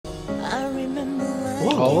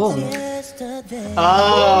Oh.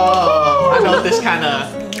 Oh, I know what this kind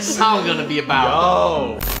of song gonna be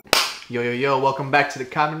about. Yo, welcome back to the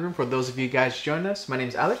Common Room. For those of you guys joining us, my name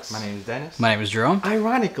is Alex. My name is Dennis. My name is Jerome.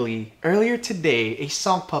 Ironically, earlier today, a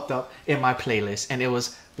song popped up in my playlist, and it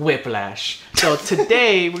was Whiplash. So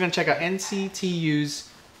today, we're gonna check out NCTU's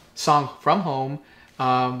song From Home.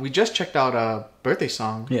 We just checked out a birthday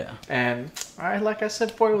song. Yeah. And like I said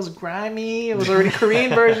before, it was grimy. It was already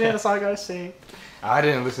Korean version. That's all I gotta say. I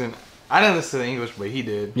didn't listen to the English, but he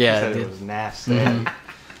did. Yeah, he said he it did. was nasty.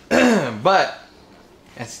 But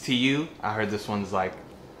NCTU, I heard this one's like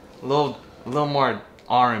a little more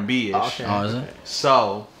R&B-ish. Okay. Oh, is it?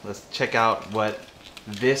 So let's check out what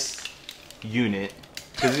this unit.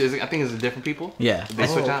 Because I think it's different people. Yeah. They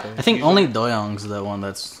switch out. okay. I think only Doyoung's the one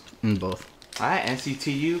that's in both. All right,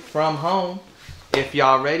 NCTU From Home. If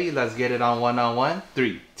y'all ready, let's get it on 1.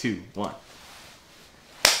 3, 2, 1.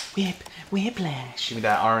 Whiplash. Give me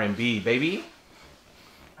that R&B, baby.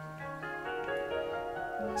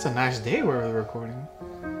 It's a nice day where we're recording.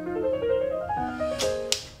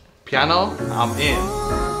 Piano, I'm in.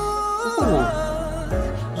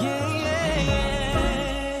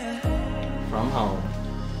 From Home.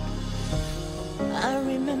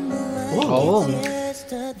 Oh.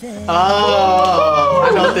 Oh,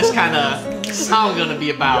 I know what this kind of song gonna be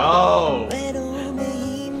about. Oh.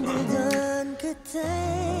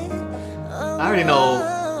 I already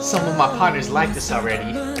know some of my partners like this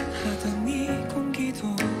already.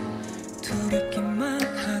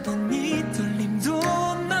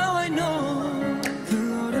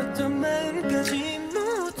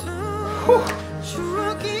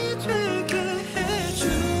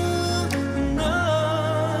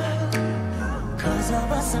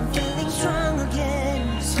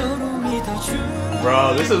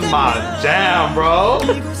 Bro, this is my jam, bro.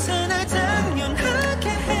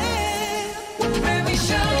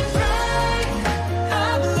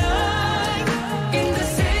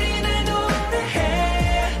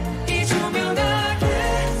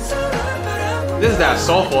 This is that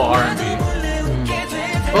soulful R&B.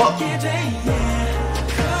 Oh.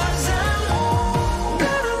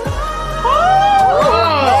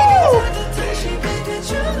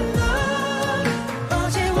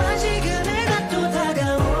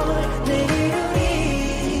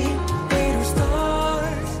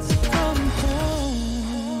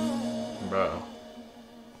 Bro.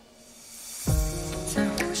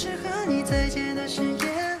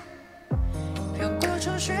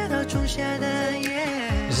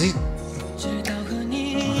 Is he?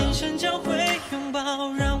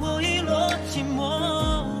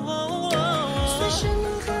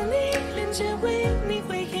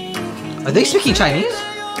 Are they speaking Chinese?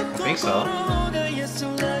 I think so.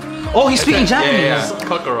 Oh, he's speaking Japanese. Yeah.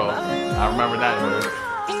 Kokoro. I remember that word.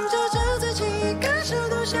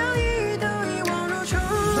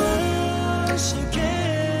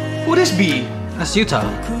 Who this be? That's Utah.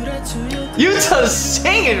 Utah's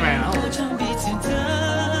singing, man.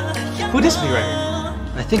 Who this be right here?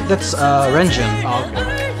 I think that's Renjun. Oh,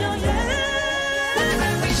 okay.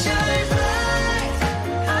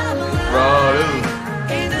 Bro,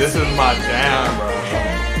 this is my jam, bro.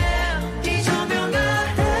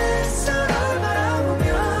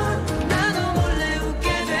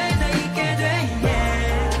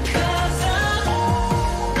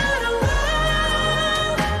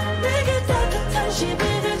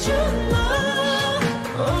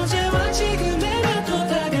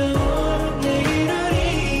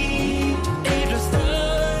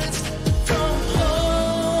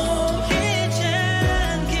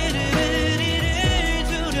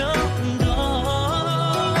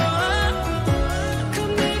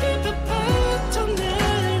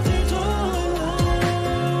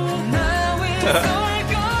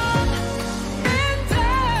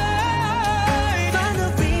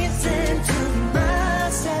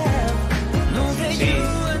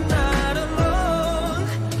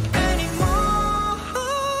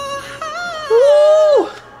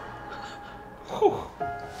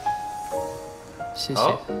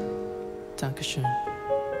 Oh. Dankeschön.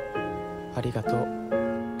 Arigato.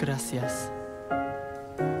 Gracias.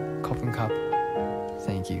 Koppen Cup.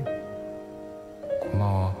 Thank you.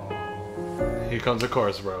 고마워. Here comes the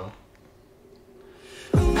chorus, bro.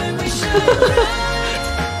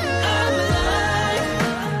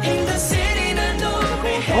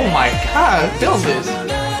 Oh my god, film this.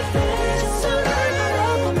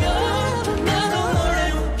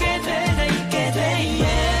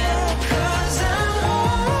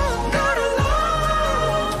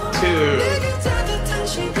 Two.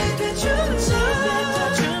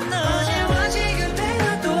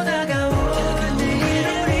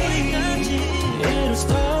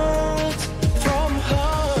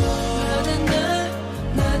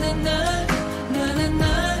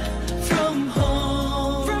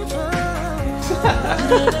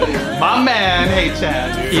 My man, hey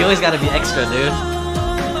Chad, dude. You always gotta be extra, dude.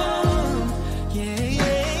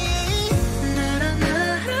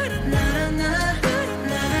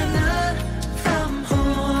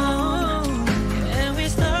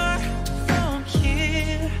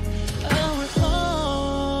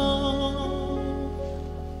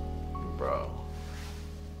 Bro.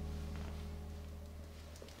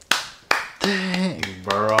 Dang,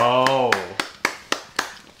 bro.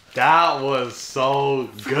 That was so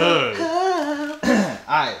good.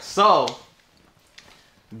 Alright, so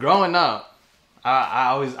growing up,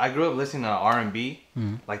 I grew up listening to R&B,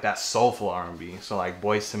 like that soulful R&B. So like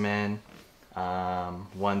Boyz II Men,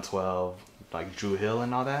 112, like Drew Hill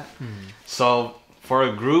and all that. So for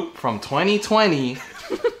a group from 2020,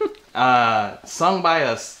 sung by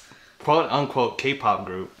a quote unquote K-pop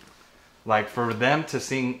group, like for them to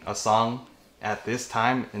sing a song at this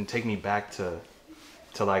time and take me back to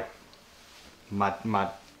like my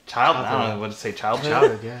childhood. I don't know what to say,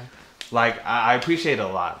 childhood. Yeah. Like I appreciate it a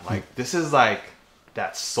lot. Like this is like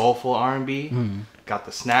that soulful R&B. Got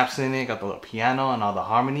the snaps in it, got the little piano and all the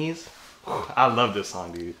harmonies. I love this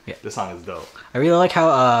song, dude. Yeah. This song is dope. I really like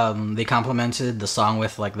how they complemented the song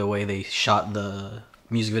with like the way they shot the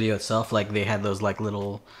music video itself. Like they had those like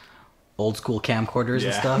little old school camcorders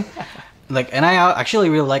and Yeah. stuff. Like, and I actually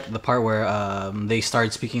really like the part where they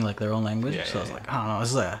started speaking like their own language. Yeah, so I was yeah, like, I don't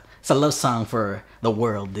know, it's a love song for the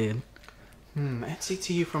world, dude.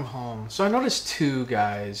 NCTU from home. So I noticed two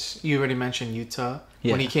guys. You already mentioned Utah.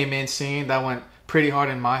 Yeah. When he came in singing, that went pretty hard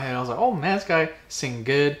in my head. I was like, oh man, this guy sing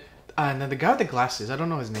good. And then the guy with the glasses, I don't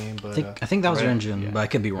know his name, but I think that was Red, Renjun, yeah. but I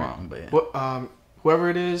could be wrong. But yeah. what, whoever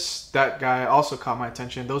it is, that guy also caught my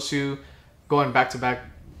attention. Those two going back to back,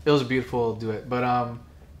 it was a beautiful duet. But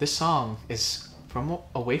this song is from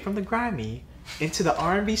away from the grimy into the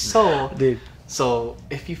R&B soul. Dude. So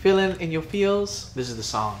if you feeling in your feels, this is the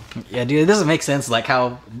song. Yeah, dude, it doesn't make sense like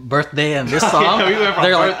how Birthday and this song, Yeah, we went from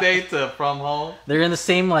they're like, Birthday to From Home. they're in the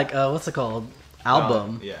same like what's it called,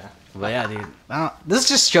 album. Yeah. But yeah, dude, this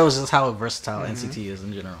just shows us how versatile NCT is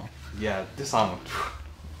in general. Yeah, this song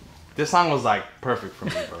was like perfect for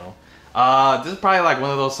me, bro. This is probably like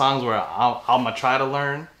one of those songs where I'm gonna try to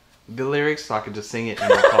learn the lyrics so I could just sing it in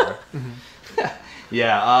my car.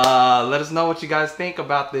 Yeah, let us know what you guys think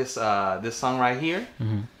about this this song right here.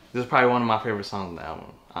 This is probably one of my favorite songs on the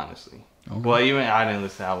album, honestly. Well, even I didn't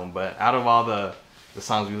listen to the album, but out of all the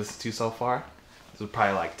songs we listened to so far, this was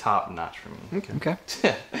probably like top notch for me. Okay.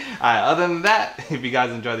 Alright, other than that, if you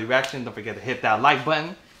guys enjoyed the reaction, don't forget to hit that like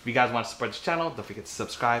button. If you guys want to support this channel, don't forget to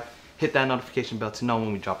subscribe. Hit that notification bell to know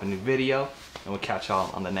when we drop a new video. And we'll catch y'all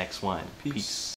on the next one. Peace.